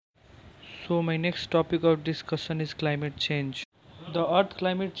So, my next topic of discussion is climate change. The Earth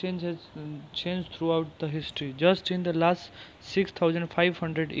climate change has changed throughout the history. Just in the last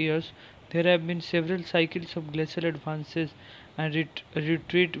 6,500 years, there have been several cycles of glacial advances and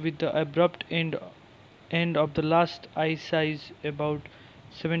retreat, with the abrupt end of the last ice age about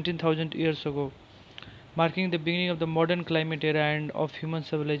 17,000 years ago, marking the beginning of the modern climate era and of human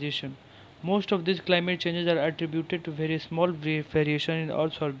civilization. Most of these climate changes are attributed to very small variation in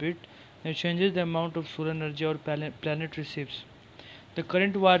Earth's orbit that changes the amount of solar energy our planet receives. The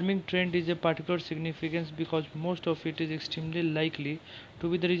current warming trend is of particular significance because most of it is extremely likely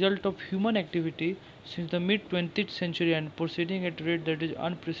to be the result of human activity since the mid 20th century and proceeding at a rate that is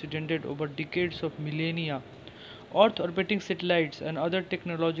unprecedented over decades of millennia. Earth orbiting satellites and other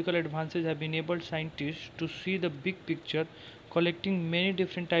technological advances have enabled scientists to see the big picture, collecting many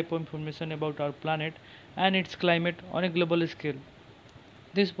different types of information about our planet and its climate on a global scale.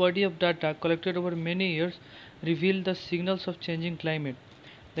 This body of data, collected over many years, revealed the signals of changing climate.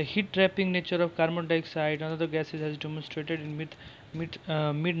 The heat-trapping nature of carbon dioxide and other gases has demonstrated in mid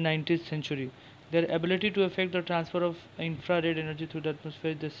 19th century. Their ability to affect the transfer of infrared energy through the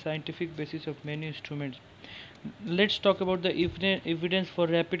atmosphere is the scientific basis of many instruments. Let's talk about the evidence for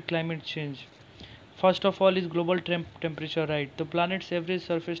rapid climate change. First of all is global temperature rise. The planet's average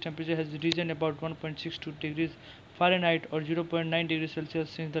surface temperature has risen about 1.62 degrees Fahrenheit or 0.9 degrees Celsius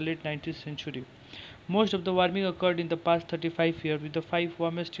since the late 19th century. Most of the warming occurred in the past 35 years, with the five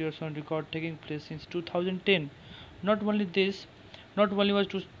warmest years on record taking place since 2010. Not only this, not only was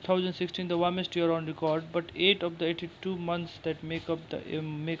 2016 the warmest year on record, but 8 of the 82 months that make up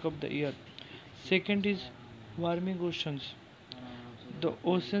the year. Second is warming oceans. The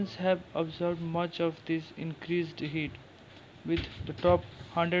oceans have absorbed much of this increased heat, with the top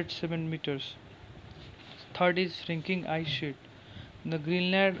 107 meters. Third is shrinking ice sheet. The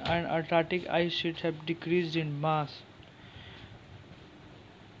Greenland and Antarctic ice sheets have decreased in mass.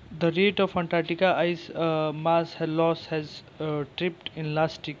 The rate of Antarctica ice mass loss has tripped in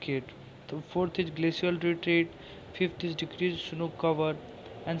last decade. The fourth is glacial retreat. Fifth is decreased snow cover,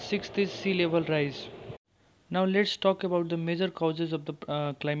 and sixth is sea level rise. Now let's talk about the major causes of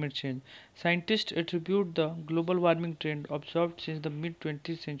the climate change. Scientists attribute the global warming trend observed since the mid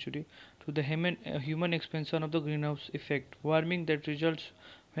 20th century to the human expansion of the greenhouse effect, warming that results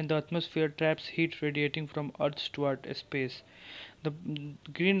when the atmosphere traps heat radiating from Earth toward space. The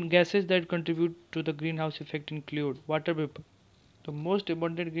green gases that contribute to the greenhouse effect include water vapor, the most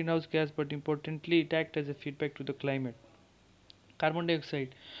abundant greenhouse gas, but importantly, it acts as a feedback to the climate. Carbon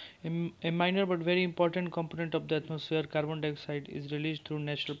dioxide, a minor but very important component of the atmosphere. Carbon dioxide is released through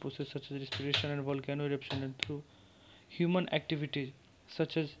natural processes such as respiration and volcano eruption, and through human activities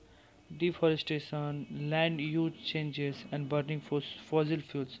such as deforestation, land use changes, and burning fossil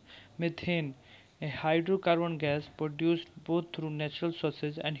fuels. Methane, a hydrocarbon gas produced both through natural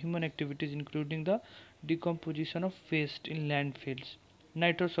sources and human activities, including the decomposition of waste in landfills.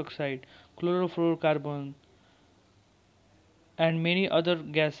 Nitrous oxide, chlorofluorocarbon, and many other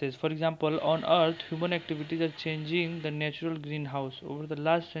gases. For example, on Earth, human activities are changing the natural greenhouse. Over the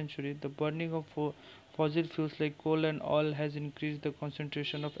last century, the burning of fossil fuels like coal and oil has increased the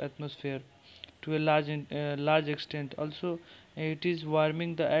concentration of atmosphere to a large extent. Also, it is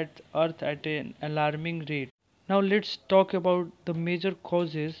warming the Earth at an alarming rate. Now, let's talk about the major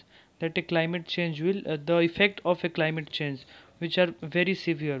causes that a climate change will, the effect of a climate change, which are very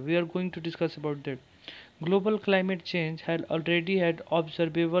severe. We are going to discuss about that. Global climate change had already had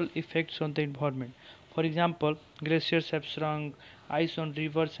observable effects on the environment. For example, glaciers have shrunk, ice on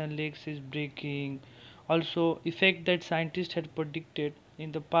rivers and lakes is breaking. Also, effect that scientists had predicted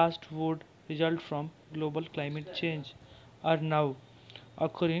in the past would result from global climate change are now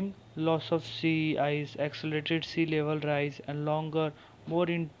occurring. Loss of sea ice, accelerated sea level rise, and longer, more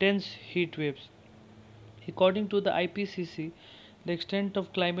intense heat waves. According to the IPCC, the extent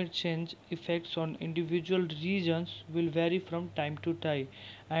of climate change effects on individual regions will vary from time to time.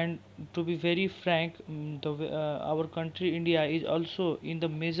 And to be very frank, our country India is also in the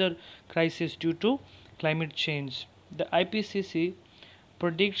major crisis due to climate change. The IPCC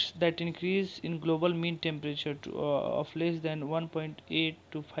predicts that increase in global mean temperature of less than 1.8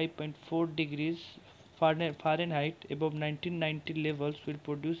 to 5.4 degrees Fahrenheit above 1990 levels will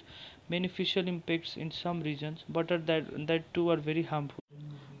produce beneficial impacts in some regions, but that too are very harmful.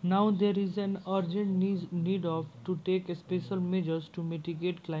 Now there is an urgent need of to take special measures to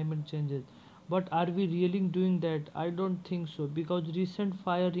mitigate climate changes. But are we really doing that? I don't think so, because recent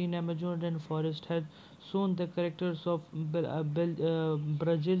fire in Amazon rainforest has shown the characters of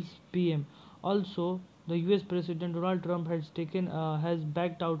Brazil's PM. Also, The US President Donald Trump has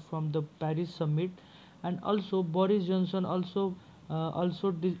backed out from the Paris summit, and also Boris Johnson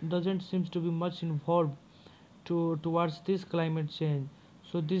doesn't seems to be much involved towards this climate change.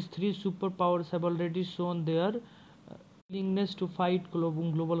 So these three superpowers have already shown their willingness to fight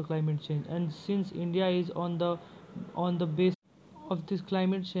global climate change, and since India is on the base of this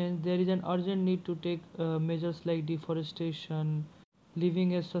climate change, there is an urgent need to take measures like deforestation,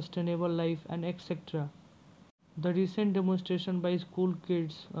 living a sustainable life, and etc. The recent demonstration by school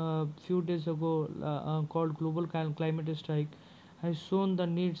kids few days ago called Global Climate Strike has shown the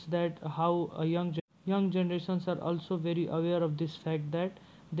needs that how young generations are also very aware of this fact that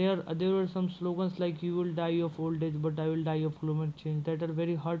there were some slogans like "You will die of old age, but I will die of climate change" that are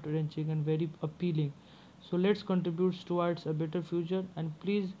very heart wrenching and very appealing. So let's contribute towards a better future, and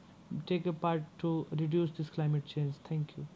please take a part to reduce this climate change. Thank you.